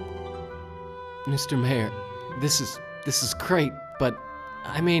 Mr. Mayor, this is great, but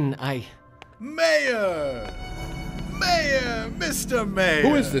I mean, Mayor! Mayor! Mr. Mayor!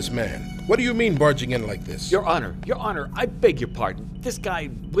 Who is this man? What do you mean barging in like this? Your Honor, I beg your pardon. This guy,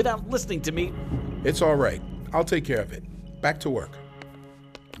 without listening to me... It's all right. I'll take care of it. Back to work.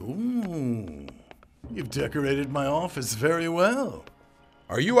 Ooh, you've decorated my office very well.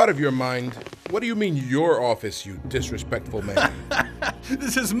 Are you out of your mind? What do you mean your office, you disrespectful man?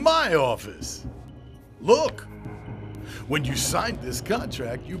 This is my office. Look, when you signed this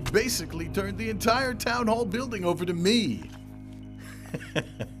contract, you basically turned the entire town hall building over to me.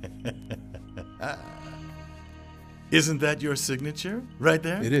 Isn't that your signature right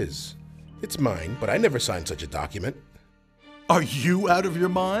there? It is. It's mine, but I never signed such a document. Are you out of your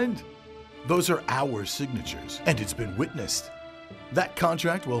mind? Those are our signatures, and it's been witnessed. That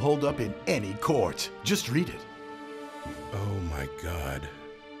contract will hold up in any court. Just read it. Oh my God.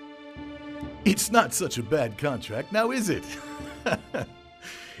 It's not such a bad contract, now is it?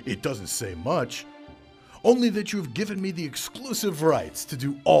 It doesn't say much. Only that you've given me the exclusive rights to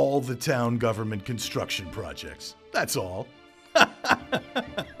do all the town government construction projects. That's all.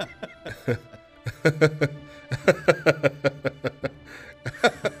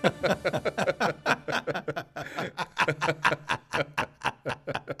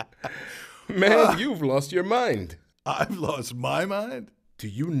 Man, you've lost your mind. I've lost my mind? Do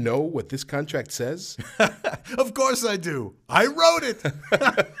you know what this contract says? Of course I do. I wrote it.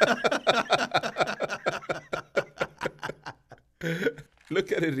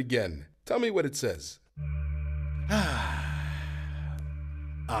 Look at it again. Tell me what it says.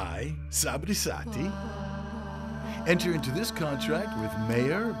 I, Sabrisati, enter into this contract with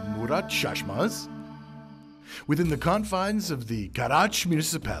Mayor Murat Shashmaz, within the confines of the Karach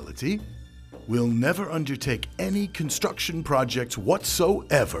municipality, will never undertake any construction projects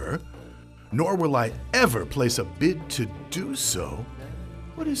whatsoever, nor will I ever place a bid to do so.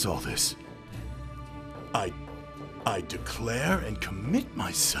 What is all this? I declare and commit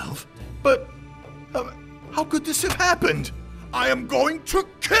myself, but how could this have happened? I am going to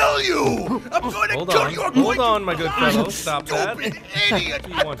kill you! I'm going to kill you! Hold on, my good fellow. Stop that. Stupid idiot!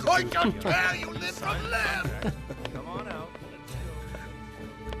 I'm going to tear you limb from limb! Come on out.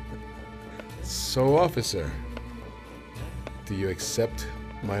 So, officer, do you accept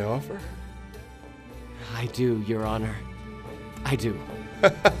my offer? I do, Your Honor. I do.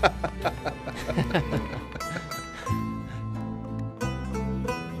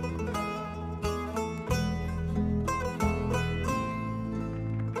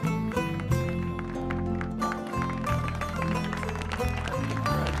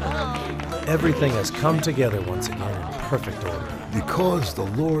 Everything has come together once again in perfect order. Because the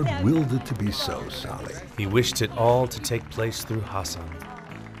Lord willed it to be so, Salih. He wished it all to take place through Hassan.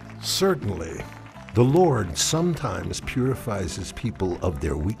 Certainly. The Lord sometimes purifies his people of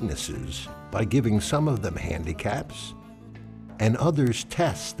their weaknesses by giving some of them handicaps and others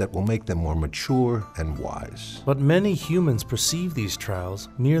tests that will make them more mature and wise. But many humans perceive these trials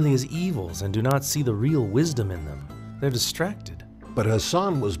merely as evils and do not see the real wisdom in them. They're distracted. But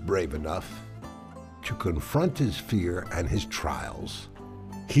Hassan was brave enough to confront his fear and his trials.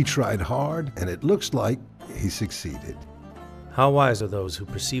 He tried hard, and it looks like he succeeded. How wise are those who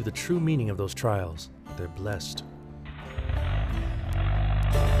perceive the true meaning of those trials. They're blessed.